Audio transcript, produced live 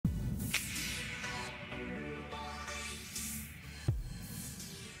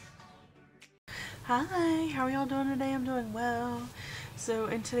Hi, how are y'all doing today? I'm doing well. So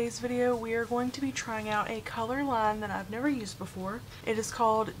in today's video we are going to be trying out a color line that I've never used before. It is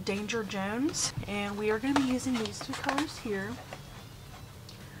called Danger Jones and we are going to be using these two colors here.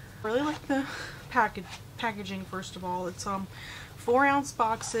 I really like the packaging first of all. It's 4-ounce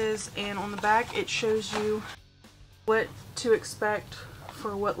boxes and on the back it shows you what to expect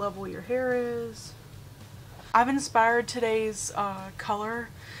for what level your hair is. I've inspired today's color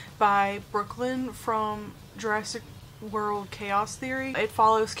by Brooklynn from Jurassic World Chaos Theory. It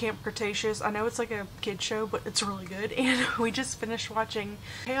follows Camp Cretaceous. I know it's like a kid show, but it's really good. And we just finished watching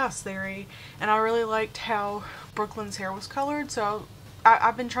Chaos Theory, and I really liked how Brooklynn's hair was colored. So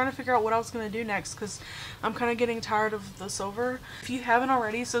I've been trying to figure out what I was going to do next because I'm kind of getting tired of the silver. If you haven't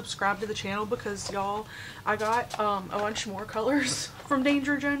already, subscribe to the channel because y'all, I got a bunch more colors from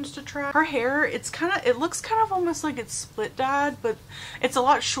Danger Jones to try. Her hair, it looks kind of almost like it's split dyed, but it's a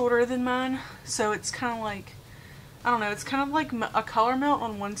lot shorter than mine. So it's kind of like, I don't know, it's kind of like a color melt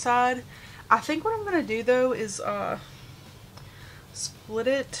on one side. I think what I'm going to do though is split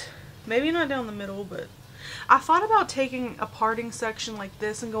it, maybe not down the middle, but I thought about taking a parting section like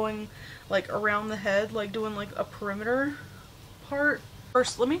this and going like around the head, like doing like a perimeter part.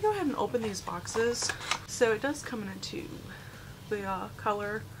 First, let me go ahead and open these boxes. So it does come in a tube, the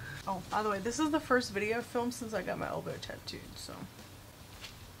color. Oh, by the way, this is the first video filmed since I got my elbow tattooed, so.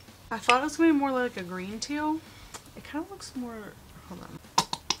 I thought it was going to be more like a green teal. It kind of looks more, hold on.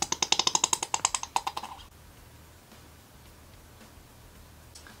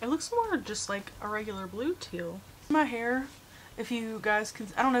 It looks more just like a regular blue teal. My hair, if you guys can,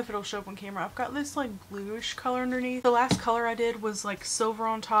 I don't know if it'll show up on camera, I've got this like bluish color underneath. The last color I did was like silver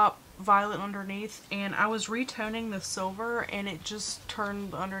on top, violet underneath, and I was retoning the silver and it just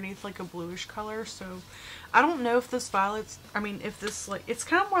turned underneath like a bluish color. So I don't know if this violet's, if this like, it's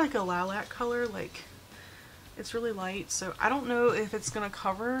kind of more like a lilac color, like it's really light. So I don't know if it's gonna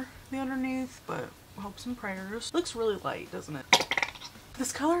cover the underneath, but hopes and prayers. Looks really light, doesn't it?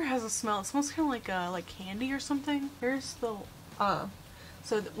 This color has a smell. It smells kind of like candy or something. Here's the,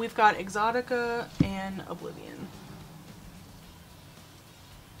 so we've got Exotica and Oblivion.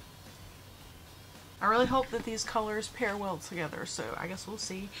 I really hope that these colors pair well together, so I guess we'll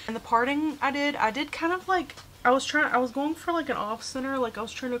see. And the parting I did kind of like, I was going for like an off center, like I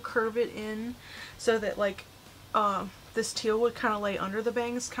was trying to curve it in so that like, this teal would kind of lay under the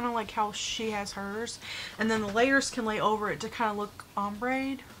bangs, kind of like how she has hers, and then the layers can lay over it to kind of look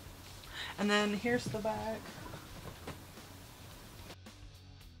ombre. And then here's the back.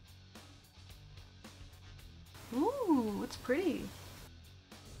 Ooh, it's pretty.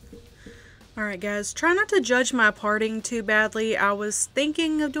 Alright guys, try not to judge my parting too badly. I was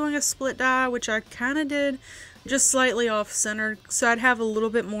thinking of doing a split dye, which I kind of did, just slightly off center, so I'd have a little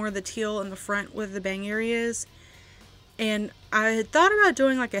bit more of the teal in the front where the bang area is. And I had thought about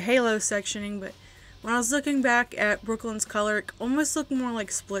doing like a halo sectioning, but when I was looking back at Brooklynn's color, it almost looked more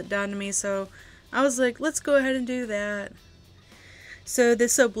like split dye to me, so I was like, let's go ahead and do that. So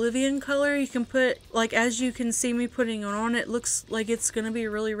this Oblivion color, you can put, like as you can see me putting it on, it looks like it's going to be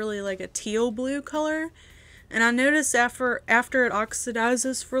really like a teal blue color. And I noticed after it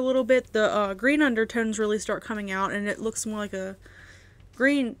oxidizes for a little bit, the green undertones really start coming out, and it looks more like a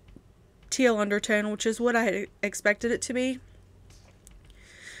green teal undertone, which is what I had expected it to be.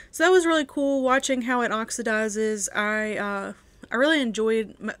 So that was really cool watching how it oxidizes. I really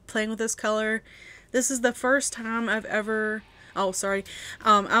enjoyed playing with this color. This is the first time I've ever, oh sorry,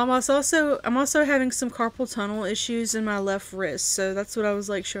 I'm also having some carpal tunnel issues in my left wrist, so that's what I was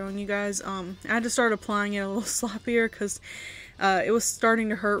like showing you guys. I had to start applying it a little sloppier because it was starting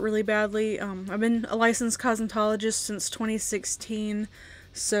to hurt really badly. I've been a licensed cosmetologist since 2016.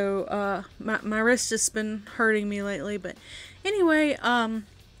 So, my wrist has been hurting me lately, but anyway,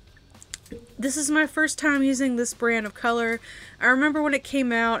 this is my first time using this brand of color. I remember when it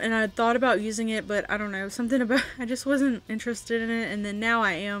came out and I had thought about using it, but I don't know, something about, I just wasn't interested in it, and then now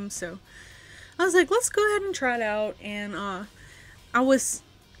I am, so I was like, let's go ahead and try it out. And, I was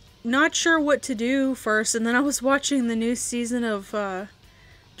not sure what to do first, and then I was watching the new season of,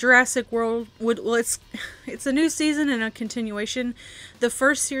 Jurassic World. Well, it's a new season and a continuation. The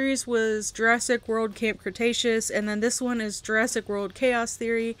first series was Jurassic World Camp Cretaceous, and then this one is Jurassic World Chaos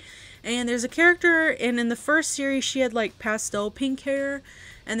Theory. And there's a character, and in the first series she had like pastel pink hair,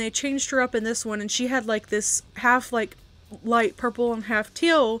 and they changed her up in this one, and she had like this half like light purple and half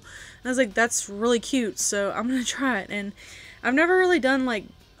teal. And I was like, that's really cute, so I'm gonna try it. And I've never really done like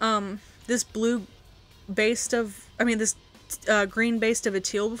this blue based of, this green based of a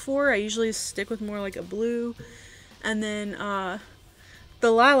teal before. I usually stick with more like a blue, and then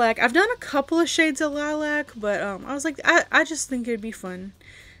the lilac. I've done a couple of shades of lilac, but I was like, I just think it'd be fun.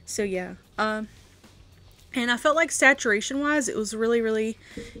 So yeah. And I felt like saturation wise, it was really, really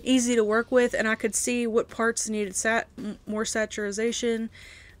easy to work with, and I could see what parts needed more saturation.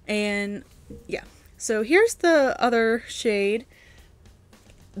 And yeah. So here's the other shade,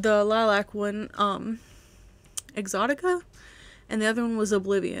 the lilac one, Exotica, and the other one was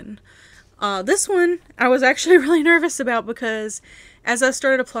Oblivion. This one I was actually really nervous about because as I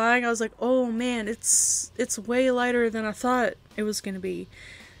started applying, I was like, oh man, it's way lighter than I thought it was going to be.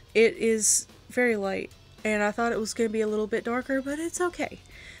 It is very light, and I thought it was going to be a little bit darker, but it's okay.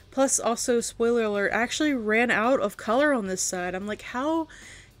 Plus, also, spoiler alert, I actually ran out of color on this side. I'm like, how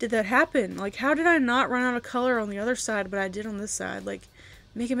did that happen? Like, how did I not run out of color on the other side, but I did on this side? Like,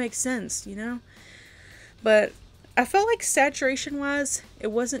 make it make sense, you know? But I felt like saturation-wise,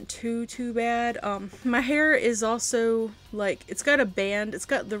 it wasn't too bad. My hair is also, like, it's got a band. It's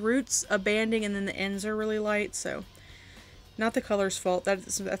got the roots, a banding, and then the ends are really light, so not the color's fault.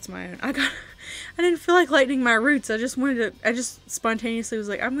 That's my own. I didn't feel like lightening my roots. I just spontaneously was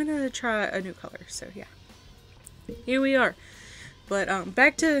like, I'm gonna try a new color. So yeah, here we are. But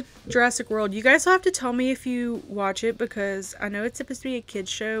back to Jurassic World. You guys will have to tell me if you watch it, because I know it's supposed to be a kids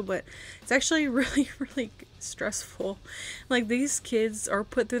show, but it's actually really, really stressful. Like, these kids are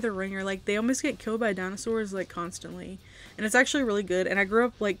put through the ringer. Like, they almost get killed by dinosaurs, like, constantly. And it's actually really good. And I grew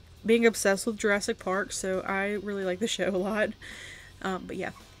up, like, being obsessed with Jurassic Park, so I really like the show a lot. But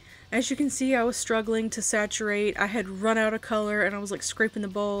yeah, as you can see, I was struggling to saturate. I had run out of color, and I was like scraping the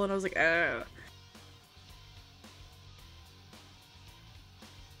bowl, and I was like, ugh.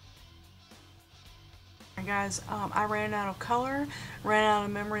 Alright guys, I ran out of color, ran out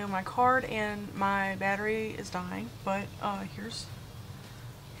of memory on my card, and my battery is dying. But here's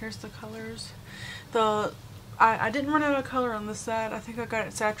the colors. I didn't run out of color on this side. I think I got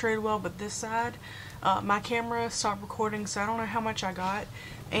it saturated well, but this side, my camera stopped recording, so I don't know how much I got.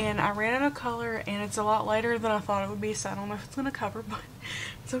 And I ran out of color, and it's a lot lighter than I thought it would be, so I don't know if it's going to cover, but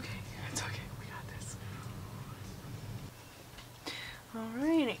it's okay. It's okay. We got this.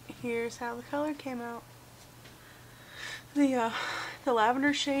 Alright, here's how the color came out. The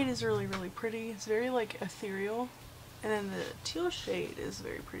lavender shade is really, really pretty. It's very, like, ethereal. And then the teal shade is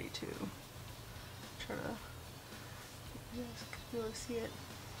very pretty, too. Try to... You guys can be able to see it.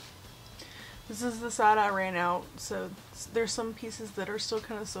 This is the side I ran out, so there's some pieces that are still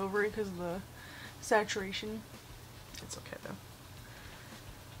kind of silvery because of the saturation. It's okay though.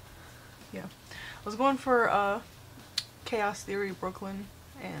 Yeah, I was going for Chaos Theory Brooklyn,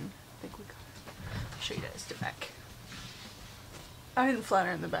 and I think we got it. I'll show you guys the back. I didn't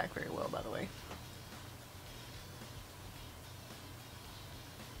flatter in the back very well, by the way.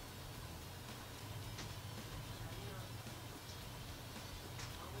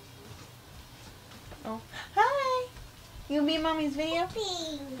 Oh, hi! You be in Mommy's video?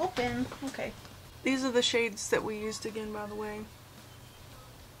 Open. Okay. These are the shades that we used again, by the way.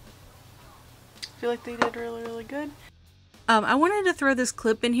 I feel like they did really, really good. I wanted to throw this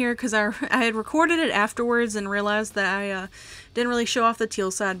clip in here because I had recorded it afterwards and realized that I didn't really show off the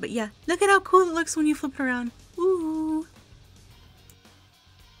teal side. But yeah, look at how cool it looks when you flip it around. Ooh!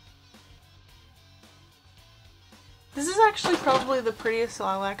 This is actually probably the prettiest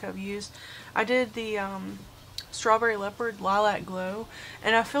lilac I've used. I did the Strawberry Leopard Lilac Glow,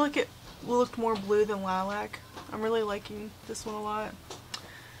 and I feel like it looked more blue than lilac. I'm really liking this one a lot.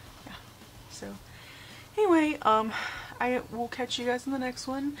 Yeah. So, anyway, I will catch you guys in the next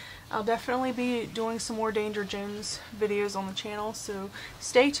one. I'll definitely be doing some more Danger Jones videos on the channel, so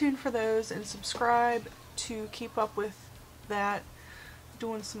stay tuned for those and subscribe to keep up with that.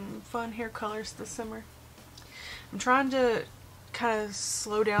 Doing some fun hair colors this summer. I'm trying to kind of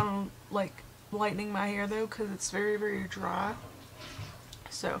slow down on, like, lightening my hair though, because it's very, very dry.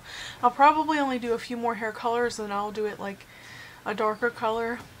 So I'll probably only do a few more hair colors, and I'll do it like a darker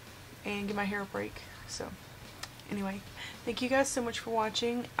color and give my hair a break. So anyway, thank you guys so much for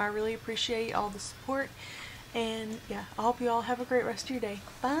watching. I really appreciate all the support, and yeah, I hope you all have a great rest of your day.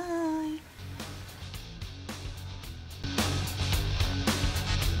 Bye!